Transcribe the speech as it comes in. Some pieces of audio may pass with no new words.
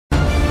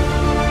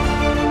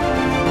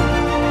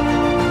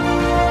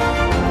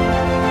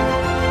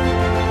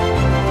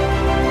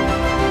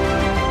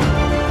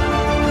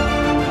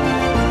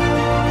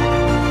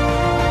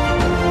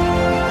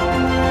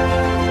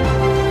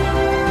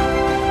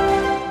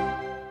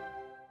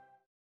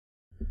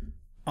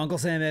Uncle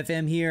Sam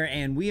FM here,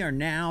 and we are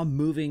now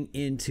moving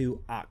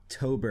into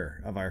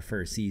October of our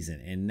first season,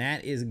 and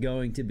that is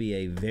going to be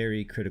a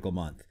very critical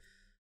month.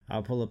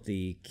 I'll pull up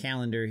the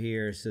calendar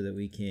here so that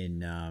we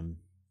can,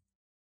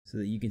 so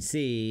that you can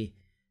see.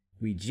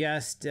 We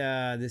just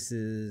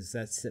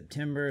that's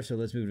September, so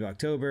let's move to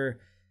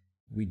October.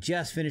 We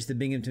just finished the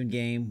Binghamton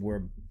game.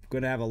 We're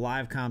going to have a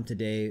live comm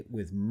today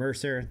with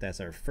Mercer. That's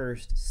our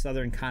first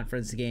Southern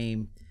Conference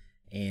game.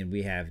 And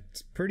we have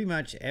pretty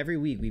much every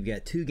week, we've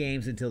got 2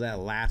 games until that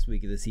last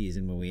week of the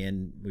season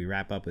when we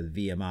wrap up with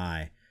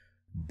VMI.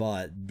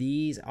 But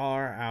these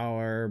are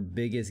our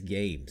biggest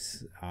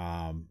games.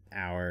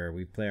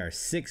 We play our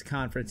 6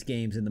 conference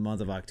games in the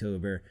month of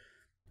October.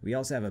 We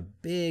also have a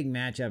big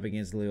matchup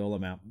against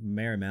Loyola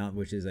Marymount,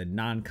 which is a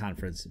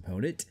non-conference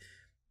opponent,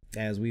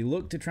 as we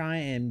look to try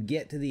and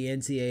get to the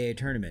NCAA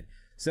tournament.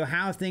 So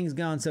how have things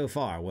gone so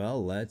far?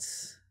 Well,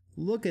 let's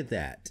look at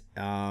that.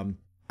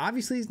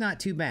 Obviously, it's not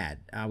too bad.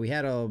 We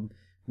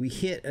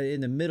hit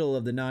in the middle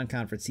of the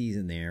non-conference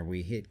season there.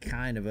 We hit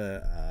kind of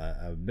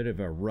a bit of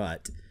a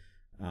rut.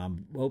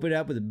 Opened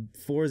up with a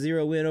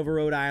 4-0 win over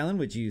Rhode Island,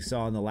 which you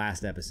saw in the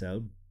last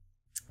episode.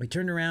 We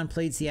turned around,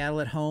 played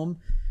Seattle at home,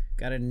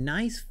 got a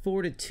nice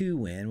 4-2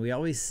 win. We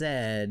always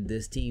said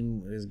this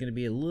team was going to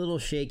be a little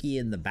shaky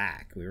in the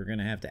back. We were going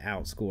to have to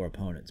outscore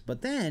opponents.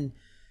 But then,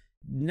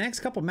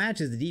 next couple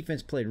matches, the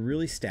defense played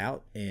really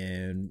stout,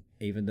 and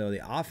even though the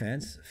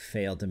offense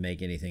failed to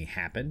make anything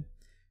happen,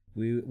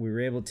 we were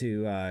able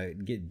to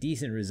get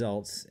decent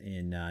results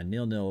in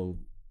 0-0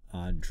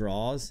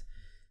 draws.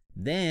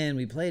 Then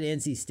we played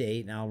NC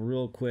State. Now,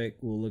 real quick,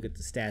 we'll look at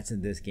the stats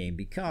in this game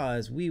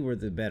because we were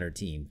the better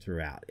team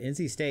throughout.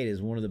 NC State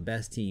is one of the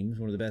best teams,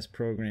 one of the best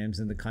programs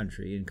in the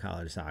country in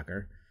college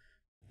soccer.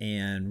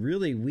 And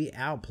really, we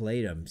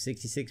outplayed them.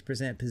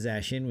 66%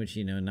 possession, which,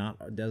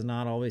 does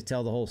not always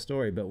tell the whole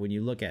story. But when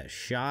you look at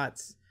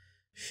shots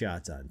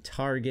on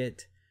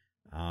target,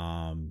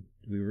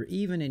 we were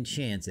even in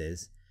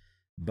chances.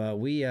 But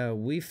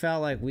we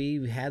felt like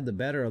we had the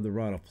better of the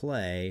run of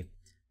play.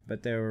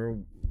 But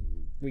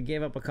we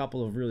gave up a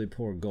couple of really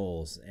poor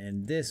goals.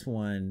 And this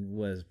one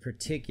was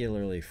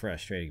particularly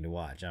frustrating to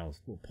watch.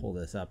 We'll pull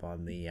this up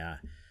on the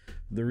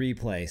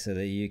replay so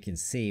that you can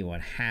see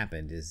what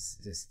happened. Is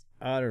just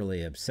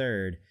utterly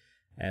absurd,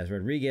 as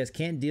Rodriguez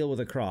can't deal with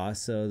a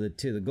cross, so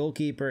the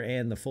goalkeeper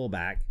and the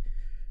fullback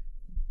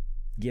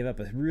give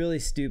up a really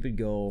stupid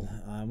goal.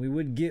 We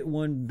would get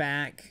one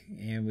back,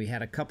 and we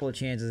had a couple of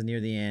chances near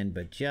the end,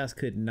 but just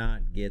could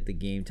not get the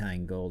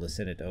game-tying goal to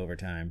send it to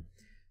overtime.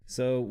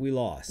 So we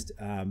lost,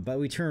 but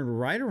we turned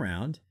right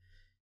around.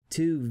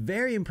 2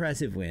 very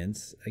impressive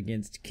wins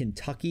against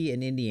Kentucky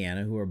and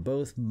Indiana, who are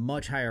both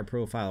much higher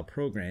profile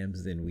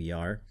programs than we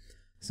are.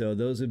 So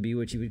those would be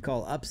what you would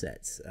call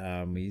upsets,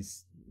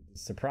 these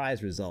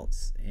surprise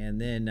results.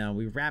 And then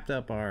we wrapped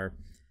up our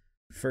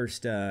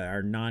first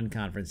our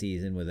non-conference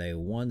season with a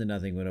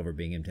 1-0 win over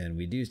Binghamton.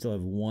 We do still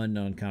have one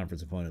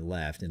non-conference opponent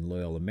left in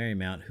Loyola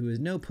Marymount, who is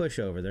no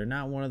pushover. They're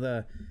not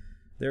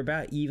they're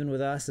about even with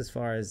us as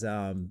far as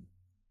how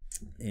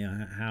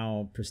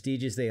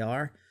prestigious they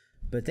are.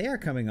 But they are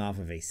coming off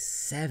of a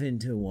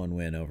 7-1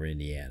 win over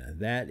Indiana.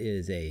 That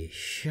is a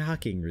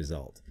shocking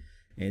result.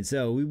 And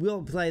so we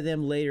will play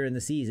them later in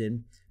the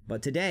season.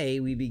 But today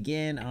we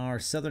begin our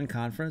Southern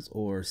Conference,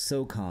 or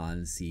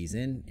SoCon,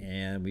 season,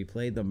 and we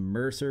play the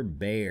Mercer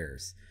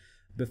Bears.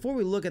 Before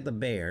we look at the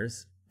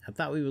Bears, I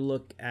thought we would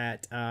look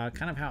at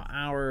kind of how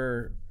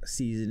our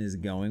season is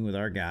going with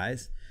our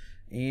guys.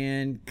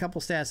 And a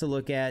couple stats to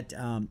look at.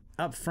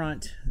 Up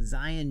front,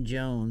 Zion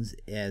Jones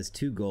has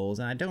 2 goals.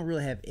 And I don't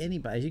really have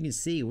anybody. As you can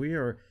see, we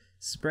are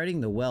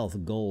spreading the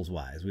wealth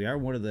goals-wise. We are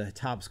one of the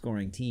top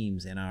scoring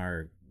teams in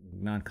our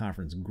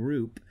non-conference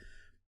group.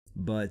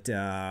 But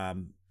I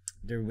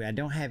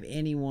don't have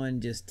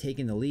anyone just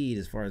taking the lead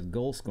as far as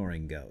goal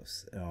scoring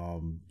goes.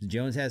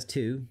 Jones has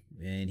 2,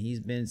 and he's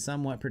been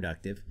somewhat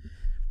productive.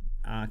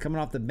 Coming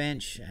off the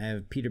bench, I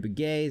have Peter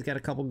Begay. He's got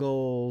a couple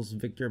goals.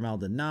 Victor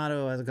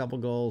Maldonado has a couple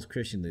goals.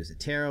 Christian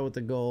Lucitero with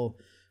the goal.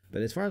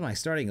 But as far as my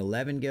starting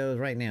 11 goes,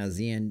 right now,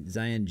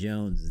 Zion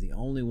Jones is the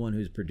only one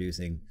who's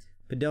producing.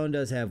 Padone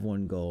does have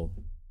 1 goal.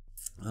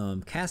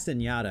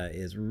 Castagnata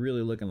is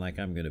really looking like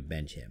I'm going to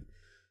bench him.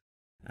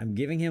 I'm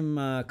giving him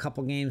a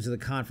couple games of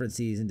the conference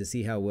season to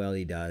see how well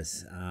he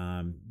does.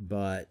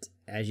 But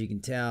as you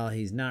can tell,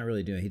 he's not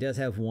really doing it. He does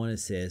have 1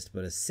 assist,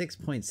 but a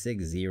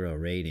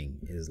 6.60 rating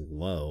is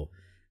low.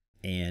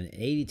 And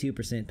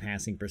 82%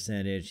 passing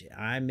percentage.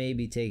 I may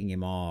be taking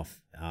him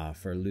off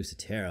for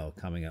Lucitero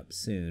coming up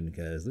soon,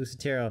 because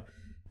Lucitero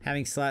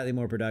having slightly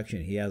more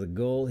production. He has a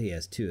goal. He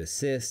has 2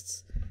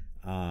 assists.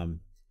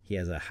 He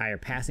has a higher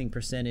passing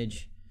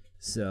percentage.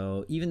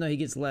 So even though he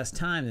gets less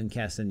time than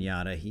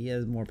Castagnata, he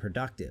is more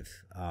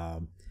productive.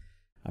 I'm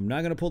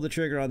not going to pull the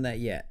trigger on that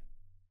yet,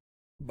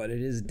 but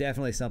it is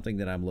definitely something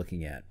that I'm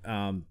looking at.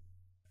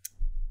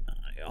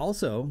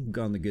 Also,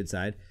 on the good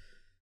side,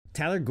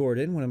 Tyler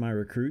Gordon, one of my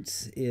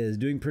recruits, is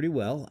doing pretty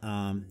well.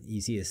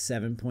 You see a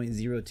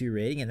 7.02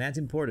 rating, and that's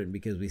important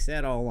because we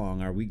said all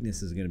along our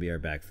weakness is going to be our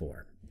back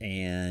 4.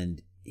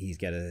 And he's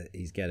got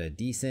a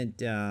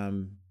decent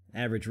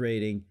average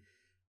rating.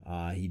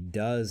 He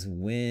does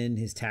win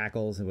his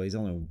tackles. Well, he's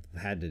only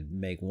had to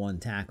make one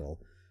tackle,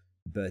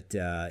 but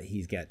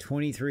he's got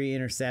 23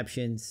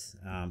 interceptions.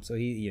 So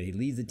he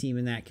leads the team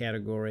in that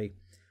category.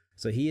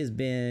 So he has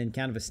been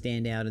kind of a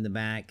standout in the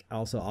back.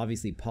 Also,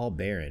 obviously, Paul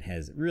Barron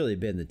has really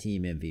been the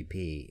team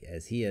MVP,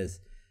 as he has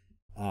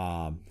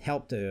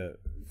helped to,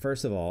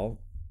 first of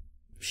all,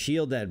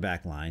 shield that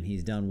back line.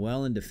 He's done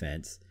well in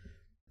defense,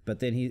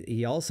 but then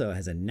he also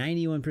has a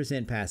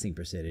 91% passing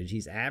percentage.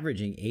 He's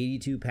averaging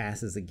 82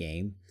 passes a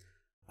game.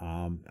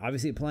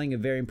 Obviously playing a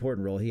very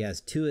important role. He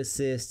has 2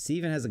 assists. He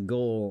even has a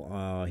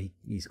goal.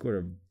 He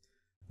scored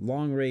a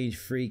long-range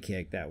free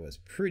kick that was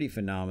pretty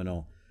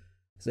phenomenal.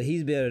 So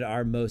he's been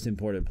our most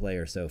important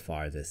player so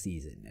far this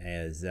season,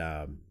 as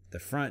the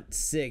front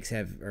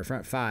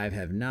five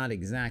have not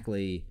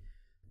exactly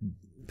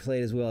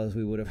played as well as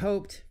we would have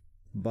hoped,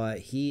 but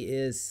he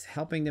is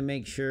helping to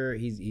make sure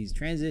he's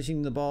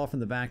transitioning the ball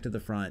from the back to the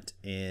front,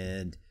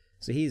 and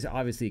so he's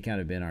obviously kind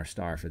of been our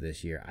star for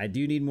this year. I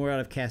do need more out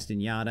of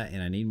Castagnata,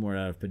 and I need more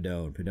out of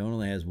Padone. Padone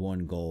only has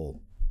 1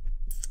 goal.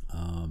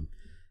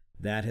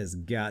 That has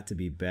got to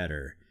be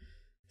better.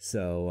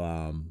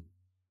 So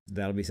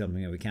that'll be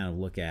something that we kind of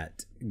look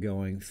at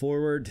going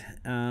forward.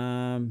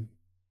 Now,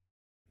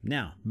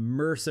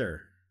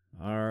 Mercer,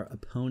 our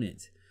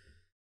opponent.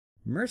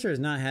 Mercer has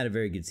not had a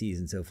very good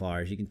season so far.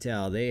 As you can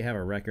tell, they have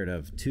a record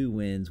of 2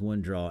 wins,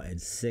 1 draw, and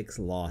 6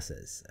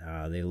 losses.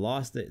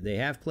 They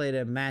have played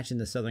a match in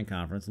the Southern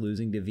Conference,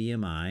 losing to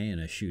VMI in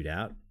a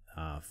shootout,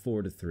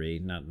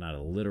 4-3. Not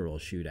a literal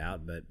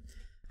shootout, but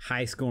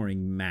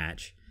high-scoring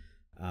match.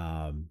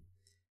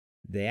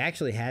 They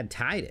actually had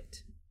tied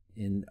it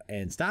in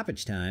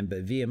stoppage time,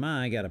 but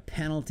VMI got a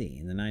penalty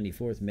in the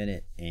 94th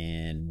minute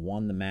and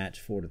won the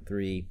match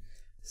 4-3.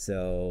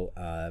 So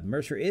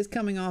Mercer is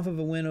coming off of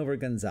a win over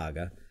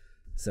Gonzaga,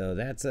 so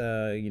that's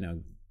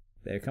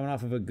they're coming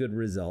off of a good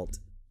result,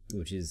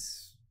 which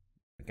is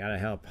gotta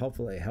help.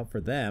 Hopefully help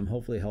for them.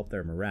 Hopefully help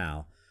their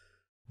morale.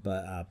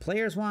 But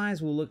players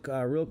wise, we'll look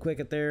real quick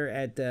at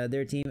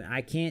their team.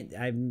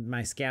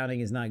 My scouting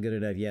is not good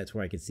enough yet to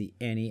where I can see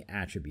any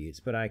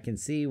attributes, but I can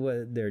see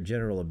what their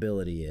general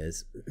ability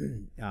is.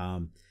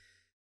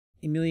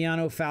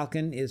 Emiliano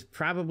Falcon is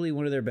probably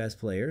one of their best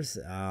players.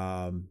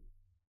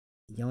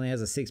 He only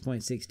has a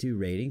 6.62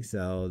 rating,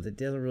 so that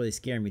doesn't really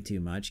scare me too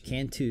much.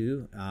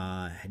 Cantu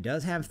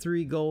does have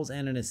 3 goals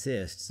and an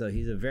assist, so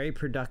he's a very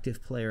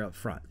productive player up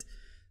front.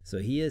 So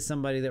he is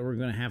somebody that we're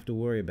going to have to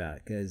worry about,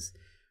 because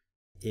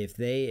if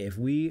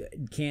we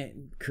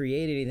can't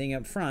create anything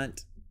up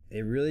front,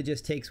 it really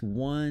just takes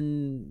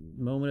one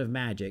moment of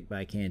magic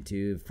by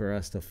Cantu for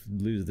us to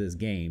lose this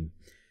game.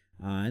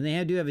 And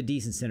they do have a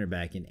decent center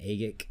back in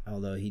Agic,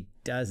 although he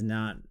does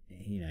not,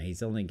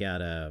 he's only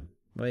got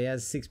he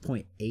has a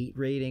 6.8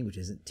 rating, which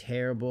isn't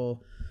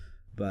terrible,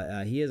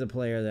 but he is a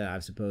player that I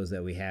suppose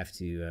that we have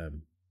to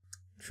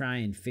try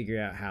and figure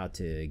out how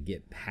to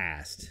get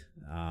past.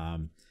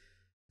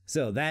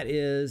 So that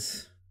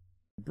is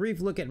a brief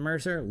look at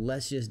Mercer.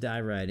 Let's just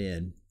dive right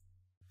in.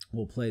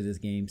 We'll play this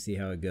game, see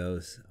how it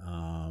goes.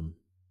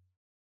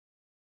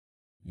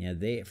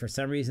 For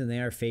some reason they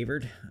are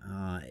favored.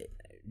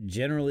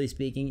 Generally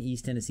speaking,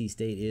 East Tennessee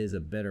State is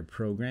a better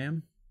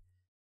program,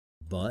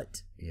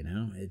 but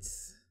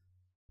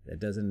that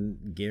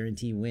doesn't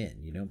guarantee win.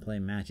 You don't play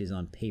matches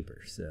on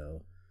paper.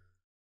 So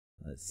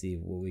let's see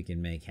what we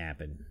can make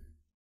happen.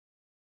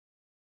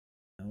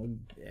 I'll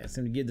ask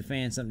them to give the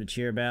fans something to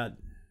cheer about.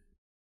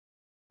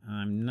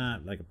 I'm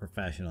not like a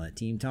professional at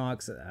team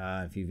talks.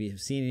 If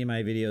you've seen any of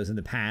my videos in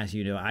the past,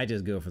 I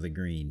just go for the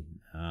green.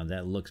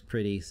 That looks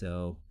pretty,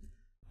 so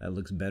that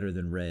looks better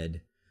than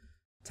red.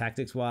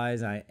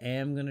 Tactics-wise, I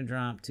am going to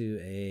drop to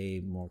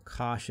a more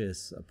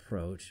cautious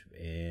approach,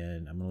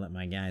 and I'm going to let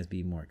my guys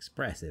be more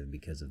expressive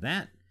because of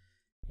that.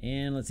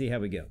 And let's see how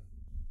we go.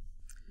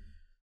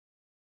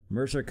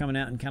 Mercer coming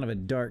out in kind of a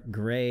dark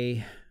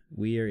gray.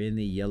 We are in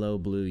the yellow,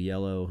 blue,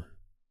 yellow.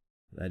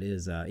 That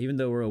is, even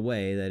though we're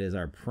away, that is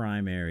our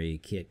primary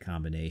kit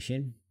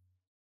combination.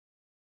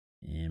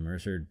 And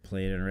Mercer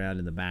playing around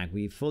in the back.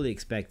 We fully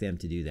expect them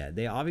to do that.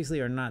 They obviously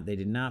are not. They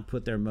did not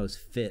put their most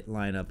fit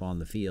lineup on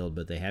the field,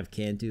 but they have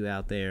Cantu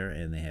out there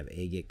and they have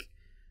Agic.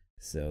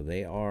 So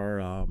they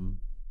are.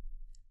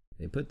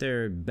 They put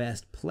their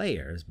best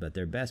players, but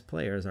their best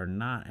players are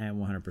not at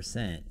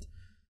 100%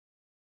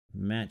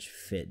 match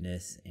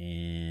fitness.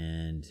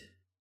 And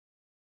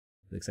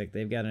looks like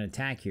they've got an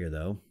attack here,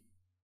 though.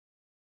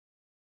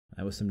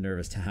 That was some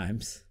nervous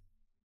times.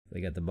 They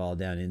got the ball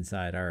down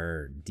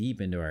deep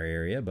into our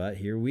area, but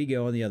here we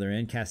go on the other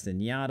end.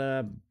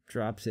 Castagnata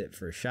drops it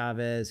for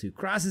Chavez, who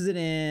crosses it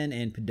in,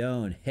 and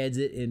Padone heads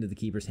it into the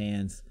keeper's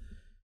hands.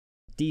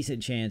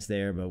 Decent chance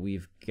there, but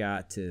we've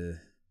got to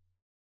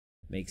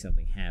make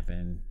something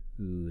happen.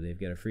 Ooh, they've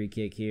got a free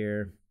kick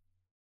here.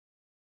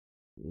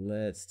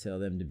 Let's tell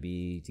them to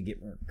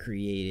get more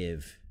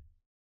creative.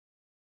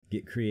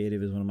 Get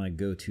creative is one of my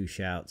go-to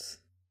shouts.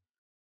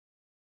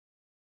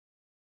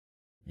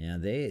 Yeah,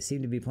 they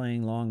seem to be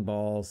playing long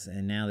balls,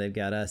 and now they've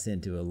got us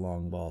into a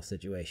long ball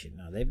situation.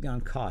 Now they've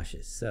gone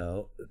cautious,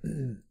 so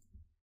I'm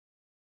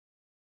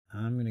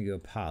going to go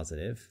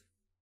positive.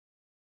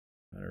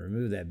 I'm going to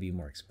remove that, be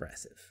more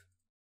expressive.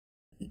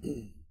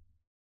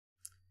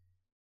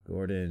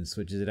 Gordon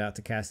switches it out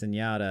to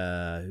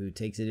Castaneda, who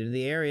takes it into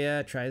the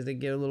area, tries to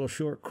get a little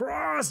short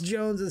cross.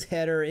 Jones's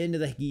header into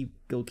the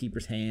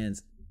goalkeeper's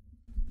hands.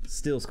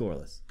 Still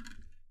scoreless.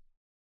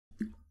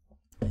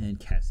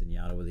 And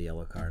Castaneda with a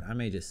yellow card. I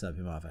may just sub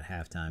him off at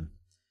halftime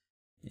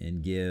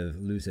and give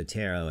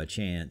Lucatero a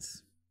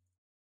chance.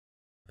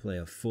 Play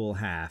a full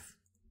half.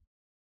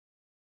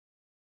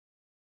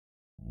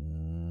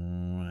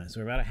 So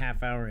we're about a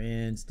half hour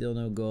in, still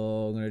no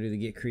goal. I'm going to do the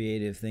get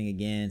creative thing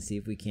again, see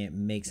if we can't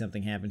make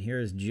something happen.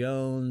 Here's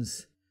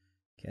Jones,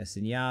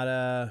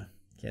 Castaneda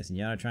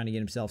trying to get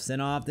himself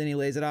sent off. Then he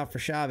lays it off for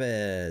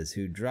Chavez,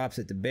 who drops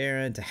it to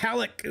Barron, to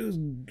Halleck, whose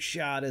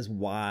shot is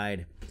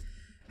wide.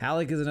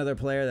 Halleck is another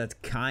player that's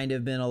kind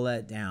of been a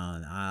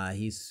letdown.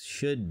 He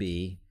should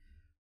be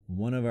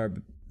one of our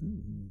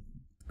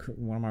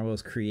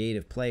most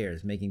creative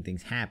players, making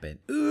things happen.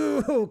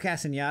 Ooh,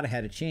 Castaneda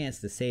had a chance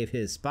to save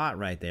his spot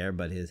right there,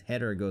 but his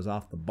header goes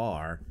off the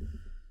bar.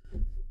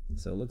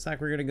 So it looks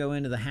like we're going to go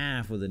into the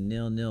half with a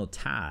 0-0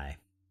 tie.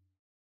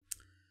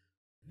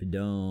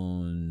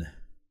 Bedone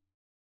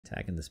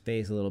attacking the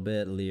space a little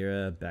bit.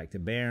 Lira back to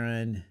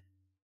Barron.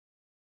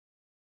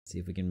 See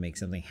if we can make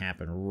something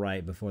happen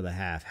right before the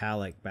half.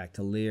 Halleck back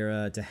to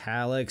Lira, to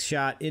Halleck.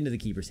 Shot into the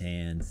keeper's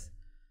hands.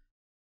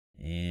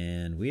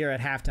 And we are at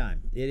halftime.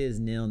 It is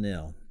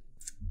 0-0.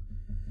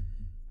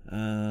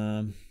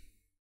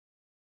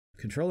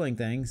 Controlling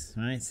things,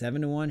 right?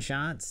 7-1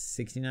 shots,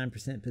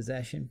 69%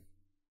 possession.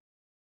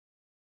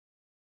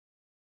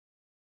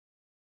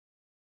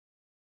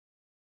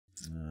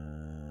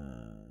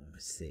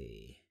 Let's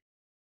see.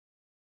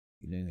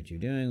 You're doing what you're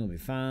doing, we'll be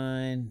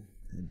fine.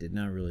 It did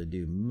not really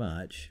do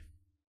much.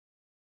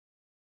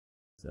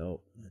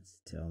 So let's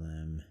tell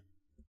them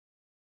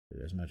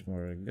there's much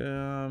more to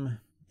go.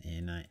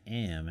 And I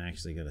am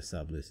actually going to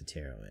sub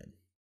Lucatero in.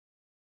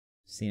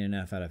 Seen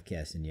enough out of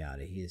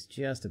Castaneda. He is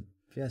just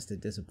a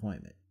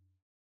disappointment.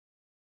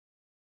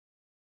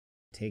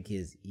 Take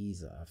his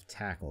ease off,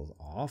 tackles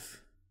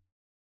off.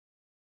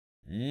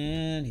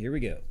 And here we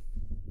go.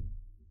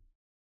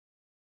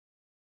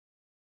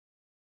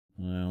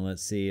 Well,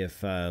 let's see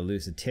if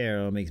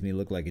Lucatero makes me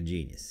look like a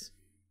genius.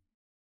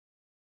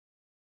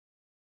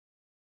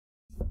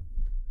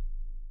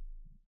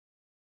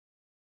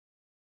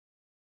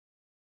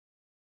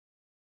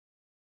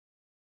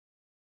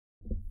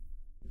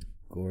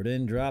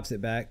 Gordon drops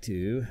it back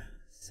to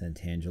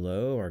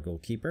Santangelo, our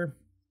goalkeeper.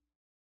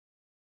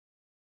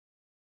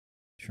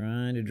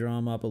 Trying to draw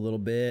him up a little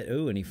bit.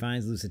 Ooh, and he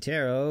finds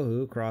Lucatero,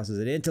 who crosses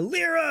it into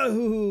Lira,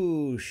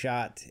 who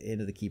shot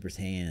into the keeper's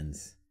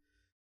hands.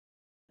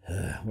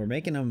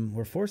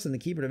 We're forcing the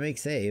keeper to make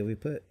save.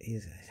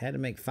 He's had to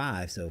make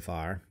 5 so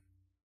far.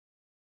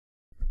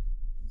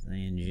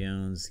 Zion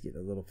Jones getting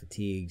a little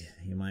fatigued.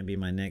 He might be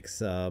my next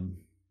sub.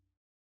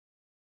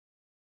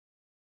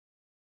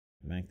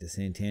 Back to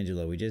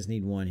Santangelo. We just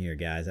need one here,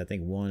 guys. I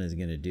think one is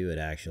going to do it,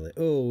 actually.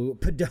 Oh,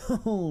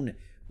 Padone.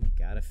 We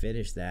got to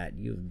finish that.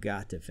 You've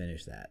got to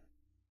finish that.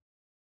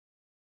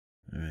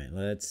 All right,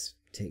 let's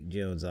take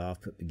Jones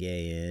off, put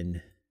Begay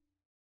in.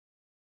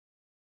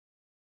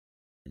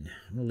 I'm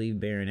going to leave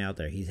Barron out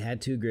there. He's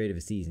had too great of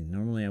a season.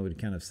 Normally, I would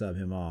kind of sub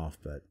him off,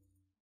 but...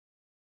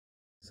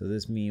 So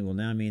this will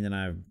now mean that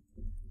I've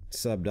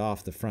subbed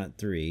off the front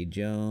 3.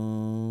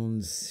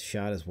 Jones,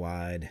 shot is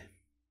wide.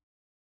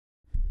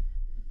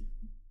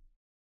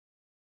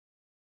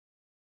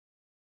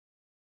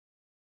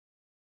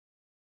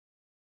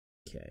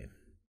 Okay.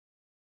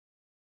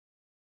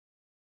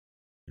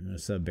 I'm going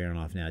to sub Barron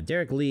off now.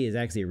 Derek Lee is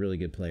actually a really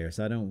good player,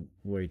 so I don't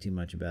worry too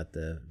much about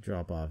the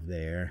drop-off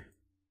there.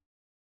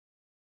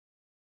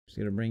 Just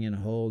going to bring in a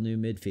whole new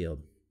midfield.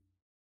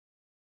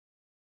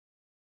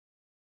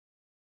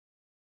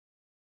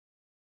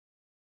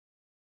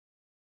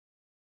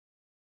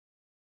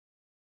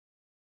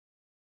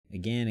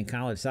 Again, in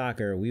college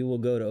soccer, we will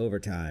go to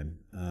overtime.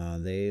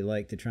 They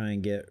like to try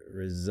and get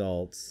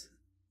results.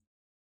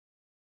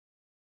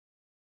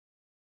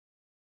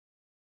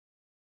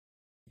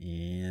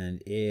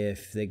 And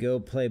if they go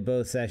play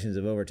both sessions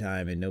of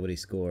overtime and nobody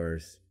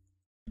scores,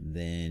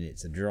 then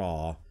it's a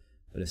draw.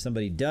 But if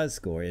somebody does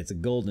score, it's a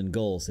golden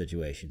goal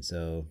situation.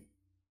 So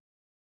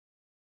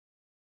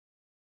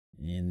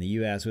in the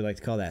U.S., we like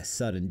to call that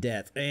sudden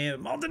death.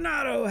 And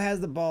Maldonado has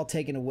the ball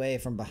taken away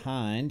from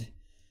behind.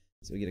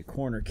 So we get a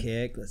corner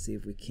kick. Let's see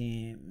if we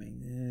can't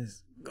make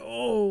this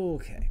go.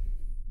 Okay.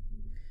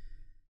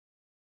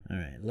 All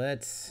right,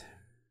 this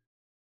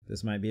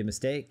might be a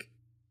mistake.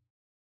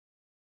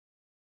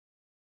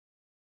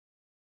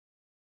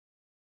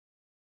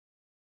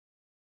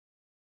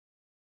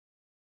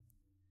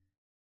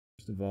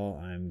 First of all,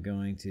 I'm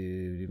going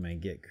to do my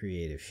get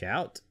creative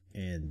shout,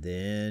 and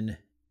then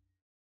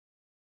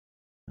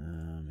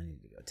I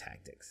need to go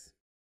tactics.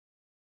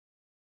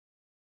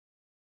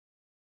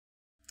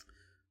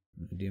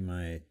 Do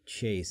my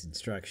chase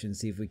instructions,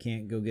 see if we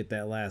can't go get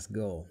that last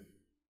goal.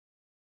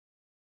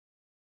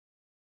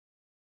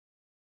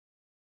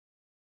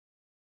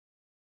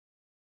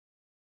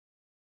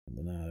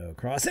 Donato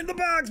cross in the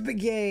box.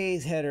 Big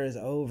A's header is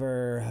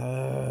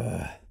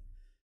over.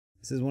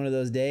 This is one of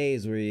those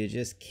days where you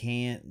just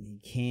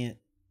can't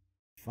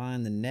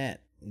find the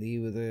net.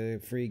 Lead with a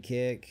free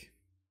kick.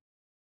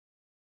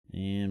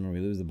 And when we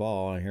lose the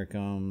ball, here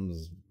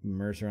comes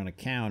Mercer on a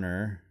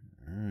counter.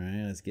 All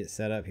right, let's get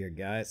set up here,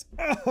 guys.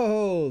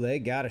 Oh, they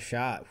got a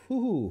shot.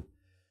 Whoo!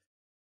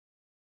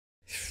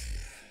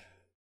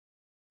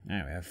 All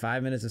right, we have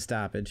 5 minutes of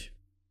stoppage.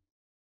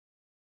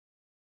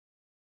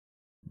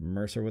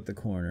 Mercer with the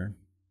corner.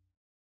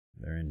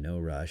 They're in no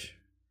rush.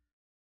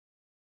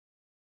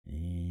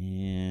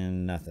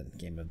 And nothing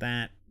came of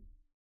that.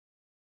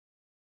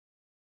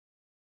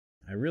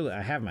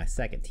 I have my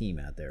second team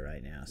out there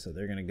right now, so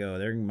they're gonna go.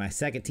 My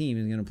second team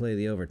is gonna play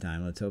the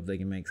overtime. Let's hope they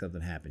can make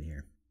something happen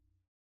here.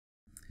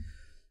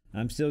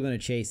 I'm still gonna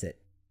chase it.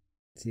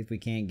 See if we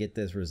can't get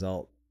this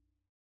result.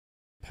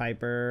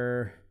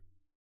 Piper,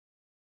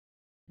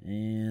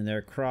 and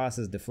their cross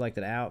is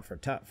deflected out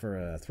for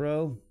a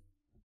throw.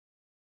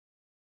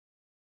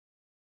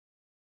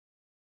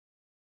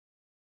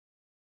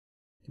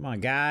 Come on,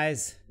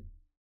 guys.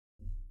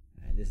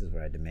 All right, this is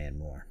where I demand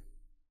more.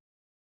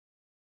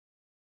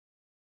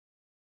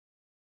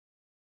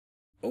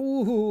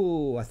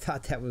 Ooh, I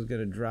thought that was going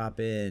to drop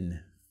in.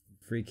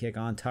 Free kick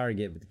on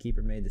target, but the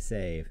keeper made the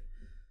save.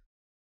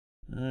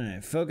 All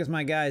right, focus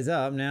my guys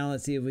up. Now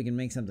let's see if we can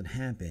make something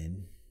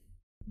happen.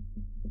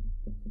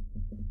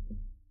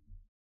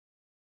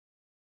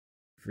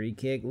 Free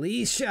kick,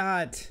 Lee's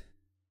shot.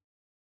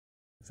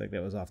 Looks like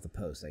that was off the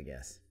post, I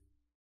guess.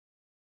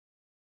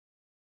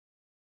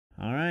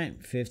 All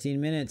right, 15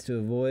 minutes to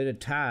avoid a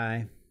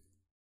tie.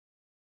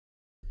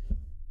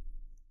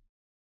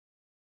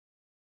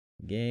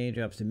 Gay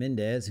drops to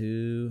Mendez,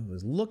 who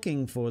was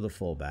looking for the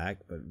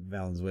fullback, but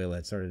Valenzuela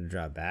had started to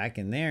drop back,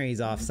 and there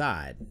he's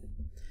offside.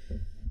 We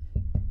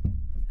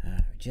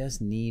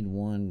just need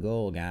one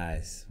goal,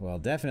 guys. Well,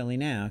 definitely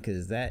now,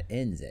 because that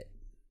ends it.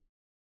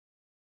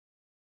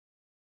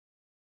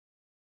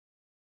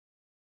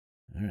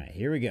 All right,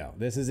 here we go.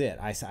 This is it.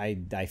 I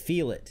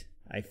feel it.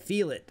 I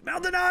feel it.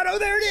 Maldonado,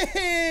 there it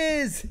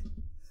is!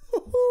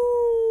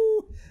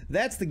 Woo-hoo!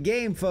 That's the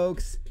game,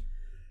 folks.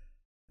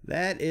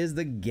 That is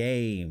the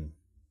game.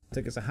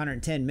 Took us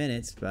 110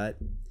 minutes, but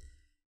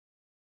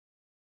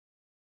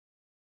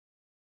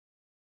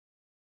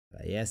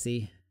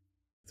Bayesi,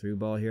 through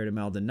ball here to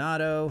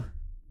Maldonado.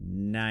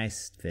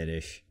 Nice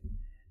finish.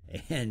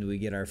 And we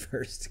get our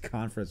first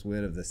conference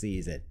win of the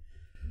season.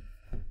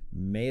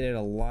 Made it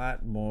a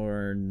lot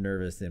more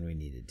nervous than we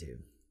needed to.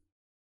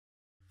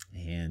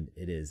 And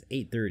it is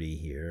 8:30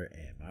 here,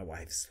 and my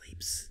wife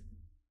sleeps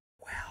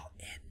well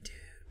into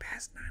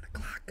past 9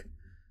 o'clock.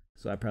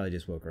 So I probably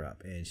just woke her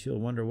up, and she'll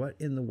wonder what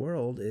in the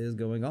world is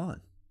going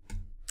on.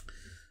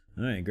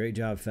 All right, great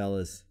job,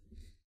 fellas.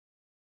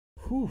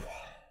 Whew.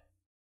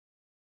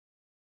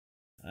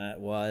 That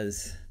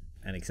was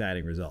an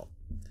exciting result.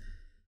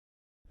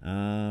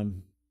 All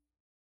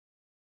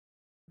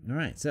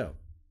right, so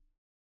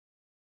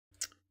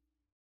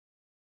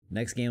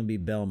next game will be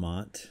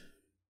Belmont.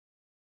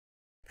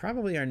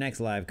 Probably our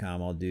next live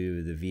comm, I'll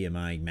do the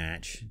VMI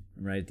match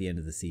right at the end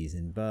of the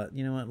season. But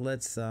you know what?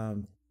 Let's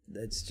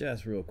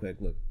just real quick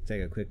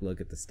take a quick look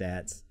at the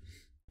stats.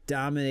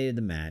 Dominated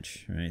the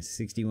match, right?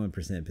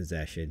 61%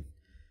 possession.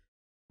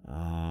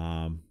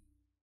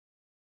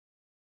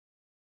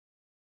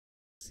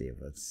 See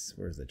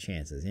where's the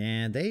chances?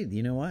 And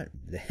you know what?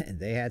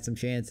 They had some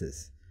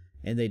chances,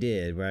 and they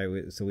did,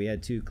 right? So we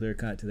had 2 clear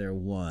cut to their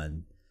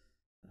 1,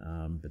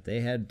 but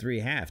they had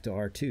 3.5 to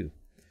our 2.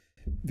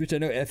 Which I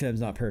know FM's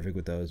not perfect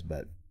with those,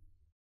 but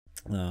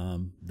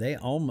hey,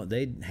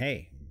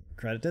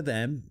 credit to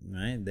them,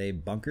 right? They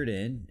bunkered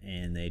in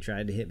and they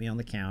tried to hit me on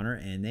the counter,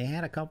 and they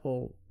had a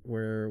couple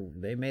where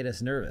they made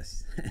us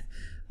nervous.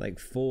 Like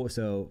 4,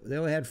 so they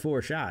only had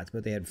 4 shots,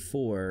 but they had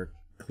 4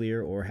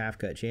 clear or half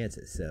cut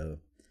chances. So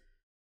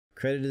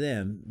credit to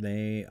them.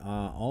 They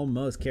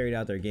almost carried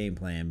out their game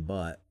plan,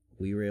 but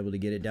we were able to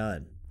get it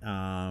done.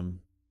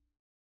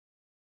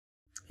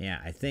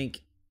 Yeah, I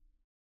think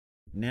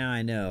now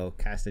I know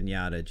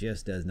Castañeda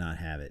just does not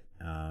have it.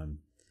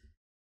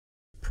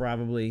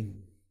 Probably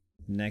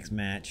next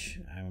match,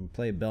 I'm going to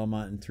play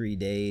Belmont in 3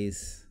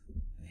 days.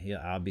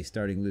 I'll be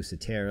starting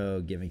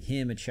Lucitero, giving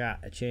him a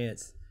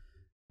chance.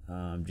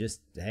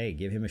 Hey,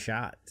 give him a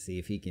shot. See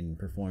if he can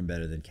perform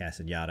better than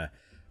Castañeda.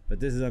 But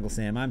this is Uncle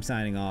Sam. I'm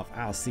signing off.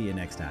 I'll see you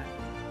next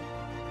time.